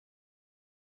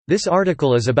This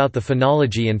article is about the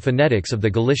phonology and phonetics of the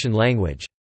Galician language.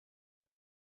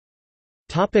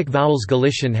 Vowels.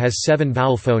 Galician has 7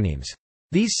 vowel phonemes.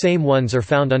 These same ones are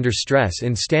found under stress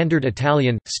in Standard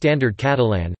Italian, Standard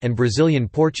Catalan, and Brazilian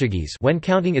Portuguese when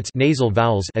counting its nasal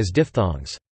vowels as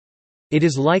diphthongs. It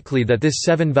is likely that this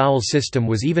 7-vowel system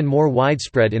was even more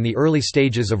widespread in the early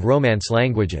stages of Romance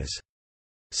languages.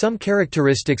 Some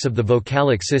characteristics of the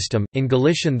vocalic system. In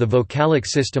Galician, the vocalic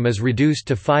system is reduced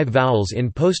to 5 vowels in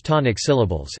post-tonic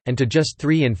syllables, and to just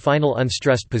 3 in final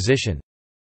unstressed position,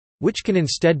 which can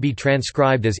instead be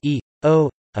transcribed as e, o,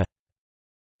 a.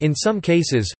 In some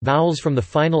cases, vowels from the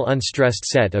final unstressed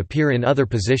set appear in other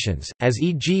positions, as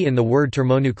e.g. in the word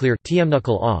thermonuclear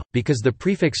tmnuckle because the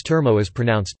prefix termo is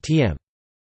pronounced tm.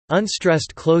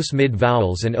 Unstressed close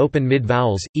mid-vowels and open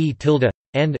mid-vowels, e tilde,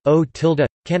 and o tilde,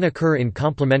 can occur in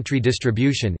complementary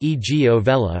distribution, e.g.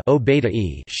 ovella o beta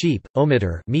e sheep,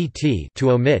 omitter me t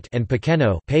to omit, and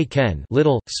pequeno pe ken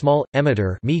little, small,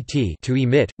 emitter me t to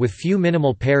emit, with few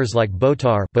minimal pairs like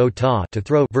botar bota to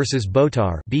throw versus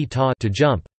botar b ta to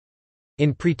jump.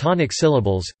 In pretonic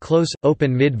syllables, close,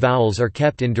 open mid-vowels are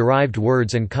kept in derived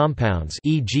words and compounds,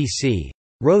 e.g. c.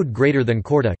 Road greater than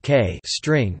corda k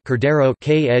string cordero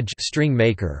k edge string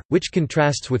maker, which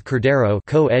contrasts with cordero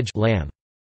co edge lamb.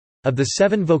 Of the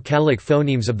 7 vocalic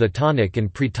phonemes of the tonic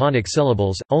and pretonic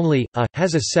syllables, only a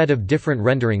has a set of different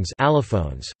renderings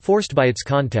allophones, forced by its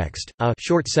context. A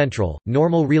short central,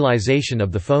 normal realization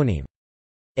of the phoneme.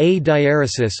 A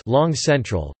diaresis long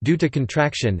central, due to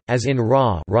contraction, as in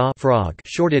ra frog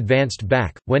short advanced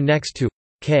back, when next to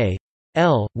k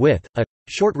l with a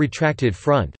short retracted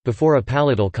front, before a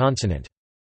palatal consonant.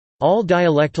 All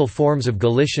dialectal forms of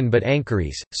Galician but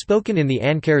Ancares, spoken in the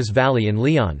Ancares Valley in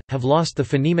Leon, have lost the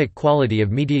phonemic quality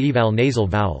of mediaeval nasal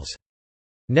vowels.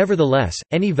 Nevertheless,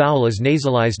 any vowel is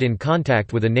nasalized in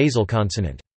contact with a nasal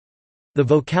consonant. The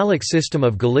vocalic system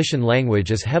of Galician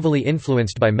language is heavily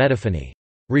influenced by metaphony.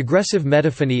 Regressive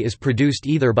metaphony is produced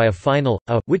either by a final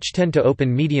a, which tend to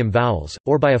open medium vowels,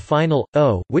 or by a final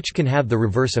o, which can have the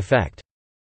reverse effect.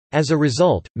 As a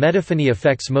result, metaphony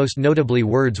affects most notably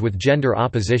words with gender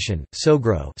opposition,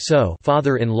 sogro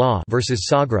father-in-law versus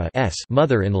sagra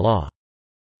mother-in-law.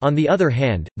 On the other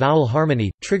hand, vowel harmony,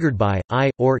 triggered by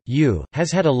I, or, u,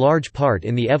 has had a large part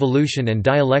in the evolution and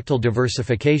dialectal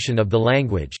diversification of the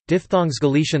language. Diphthongs.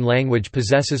 Galician language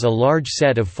possesses a large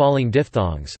set of falling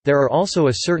diphthongs. There are also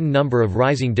a certain number of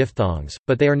rising diphthongs,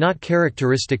 but they are not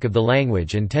characteristic of the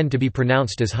language and tend to be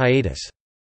pronounced as hiatus.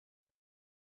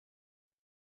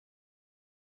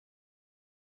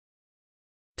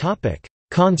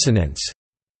 Consonants.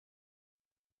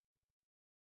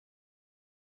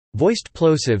 Voiced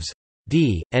plosives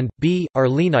d and b are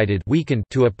lenited weakened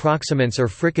to approximants or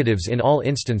fricatives in all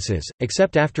instances,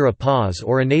 except after a pause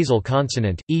or a nasal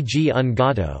consonant, e.g. un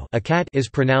gato a cat is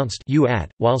pronounced u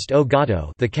at, whilst o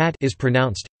gato the cat is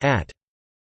pronounced at.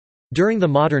 During the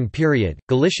modern period,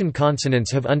 Galician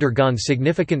consonants have undergone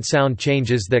significant sound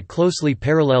changes that closely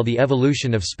parallel the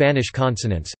evolution of Spanish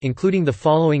consonants, including the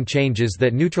following changes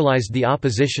that neutralized the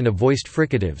opposition of voiced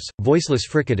fricatives, voiceless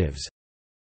fricatives: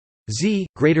 z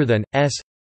greater than s,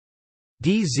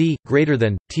 dz greater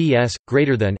than ts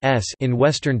greater than s in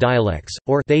Western dialects,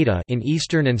 or theta in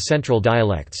Eastern and Central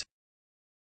dialects.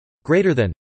 Greater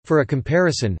than. For a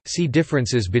comparison, see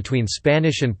differences between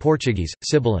Spanish and Portuguese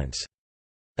sibilants.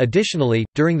 Additionally,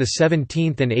 during the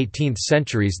 17th and 18th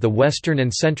centuries, the Western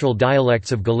and Central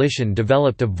dialects of Galician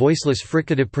developed a voiceless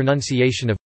fricative pronunciation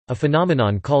of a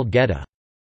phenomenon called geta.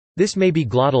 This may be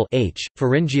glottal h,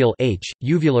 pharyngeal h,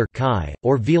 uvular chi,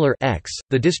 or velar x.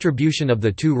 The distribution of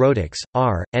the two rhotics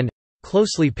r and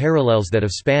closely parallels that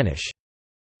of Spanish.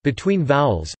 Between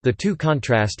vowels, the two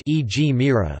contrast, e.g.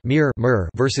 mira mir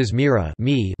versus mira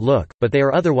me look, but they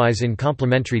are otherwise in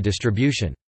complementary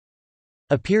distribution.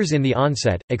 Appears in the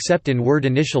onset, except in word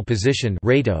initial position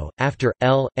rato, after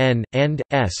l, n, and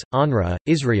s, onra,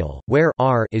 Israel, where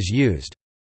r is used.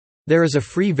 There is a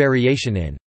free variation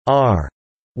in r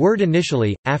word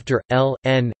initially, after l,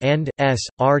 n, and s,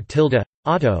 r tilde,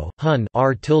 auto, hun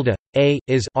r tilde, a,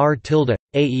 is r tilde,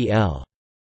 ael.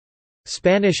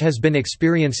 Spanish has been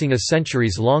experiencing a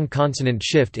centuries-long consonant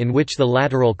shift in which the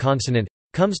lateral consonant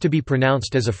comes to be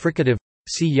pronounced as a fricative,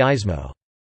 see yismo.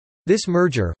 This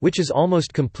merger, which is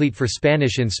almost complete for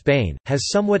Spanish in Spain, has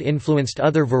somewhat influenced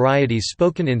other varieties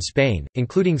spoken in Spain,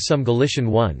 including some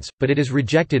Galician ones, but it is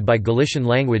rejected by Galician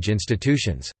language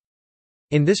institutions.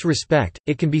 In this respect,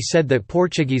 it can be said that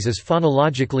Portuguese is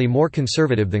phonologically more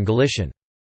conservative than Galician.